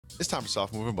It's time for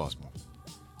Soft Move and Boss Move.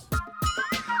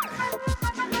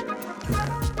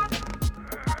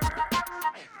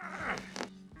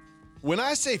 When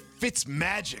I say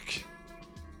FitzMagic,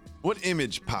 what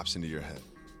image pops into your head?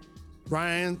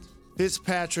 Ryan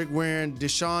Fitzpatrick wearing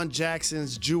Deshaun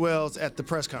Jackson's jewels at the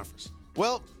press conference.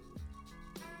 Well,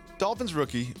 Dolphins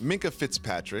rookie Minkah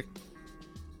Fitzpatrick,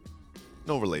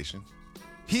 no relation,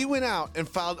 he went out and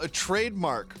filed a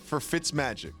trademark for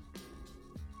FitzMagic,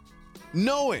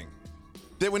 knowing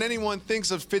that when anyone thinks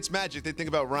of FitzMagic, they think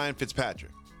about Ryan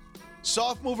Fitzpatrick.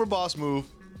 Soft move or boss move,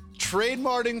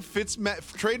 trademarking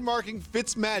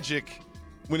FitzMagic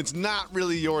when it's not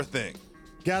really your thing.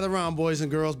 Gather around, boys and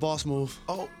girls. Boss move.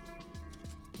 Oh,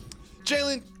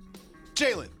 Jalen,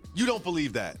 you don't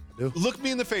believe that. I do. Look me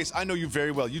in the face. I know you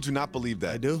very well. You do not believe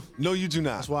that. I do. No, you do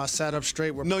not. That's why I sat up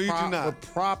straight with No, you do not.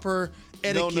 with proper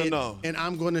etiquette. No. And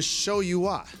I'm going to show you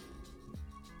why.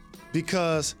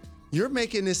 Because you're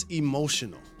making this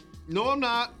emotional. No, I'm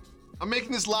not. I'm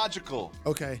making this logical.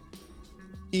 Okay.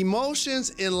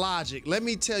 Emotions and logic. Let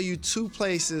me tell you two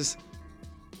places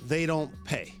they don't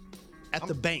pay. At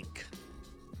the bank.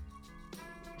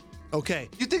 Okay.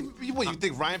 You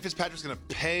think Ryan Fitzpatrick's going to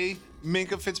pay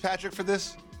Minkah Fitzpatrick for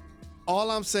this? All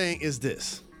I'm saying is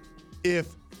this. If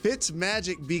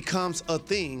FitzMagic becomes a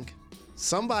thing,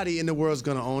 somebody in the world's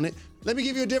going to own it. Let me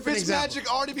give you a different example. FitzMagic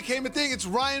already became a thing. It's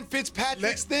Ryan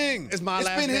Fitzpatrick's thing. It's my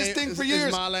last been name. his thing for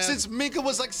years. Since Minkah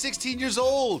was like 16 years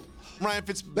old. Ryan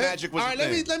Fitzmagic was all right,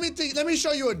 let me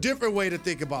show you a different way to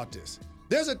think about this.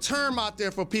 There's a term out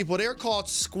there for people. They're called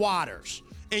squatters.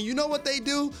 And you know what they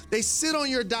do? They sit on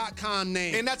your .com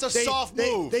name. And that's a soft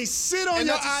move. They sit on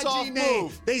your IG name.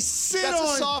 They sit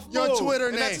on your Twitter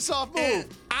name. And that's a soft move. And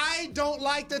I don't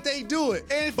like that they do it.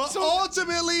 But so,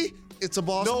 ultimately, it's a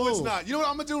boss move. No, it's not. You know what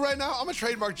I'm going to do right now? I'm going to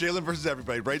trademark Jalen versus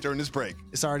everybody right during this break.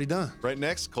 It's already done. Right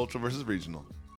next, cultural versus regional.